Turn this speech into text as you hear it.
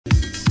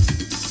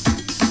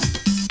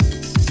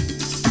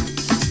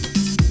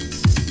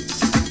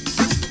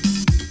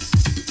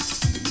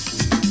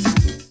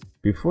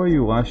Before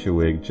you wash your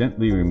wig,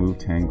 gently remove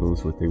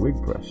tangles with a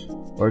wig brush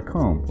or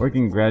comb,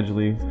 working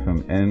gradually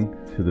from end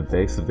to the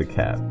base of the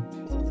cap.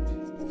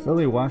 Fill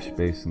a wash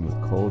basin with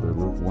cold or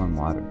lukewarm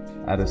water.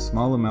 Add a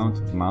small amount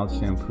of mild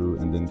shampoo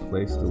and then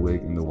place the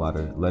wig in the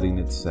water, letting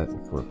it set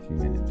for a few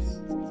minutes.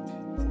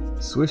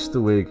 Swish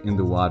the wig in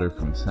the water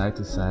from side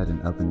to side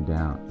and up and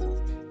down.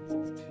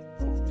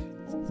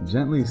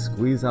 Gently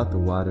squeeze out the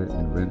water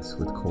and rinse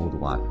with cold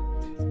water.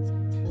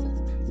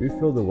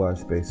 Refill the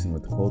wash basin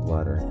with cold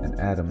water and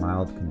add a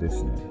mild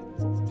conditioner.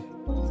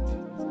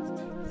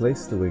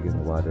 Place the wig in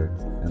the water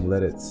and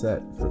let it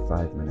set for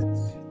 5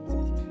 minutes.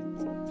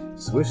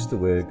 Swish the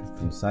wig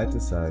from side to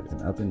side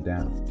and up and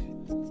down.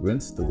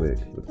 Rinse the wig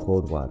with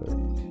cold water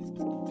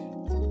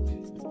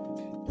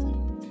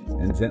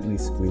and gently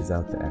squeeze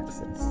out the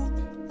excess.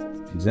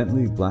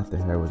 Gently blot the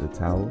hair with a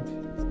towel,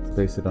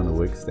 place it on a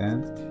wig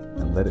stand,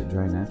 and let it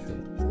dry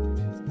naturally.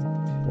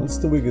 Once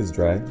the wig is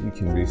dry, you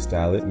can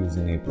restyle it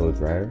using a blow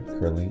dryer,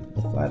 curling,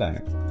 or flat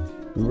iron.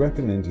 We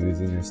recommend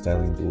using your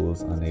styling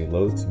tools on a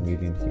low to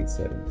medium heat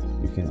setting.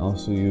 You can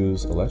also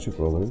use electric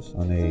rollers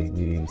on a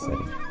medium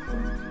setting.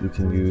 You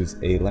can use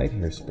a light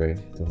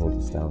hairspray to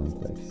hold the style in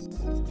place.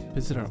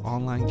 Visit our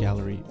online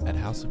gallery at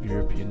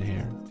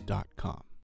houseofeuropeanhair.com.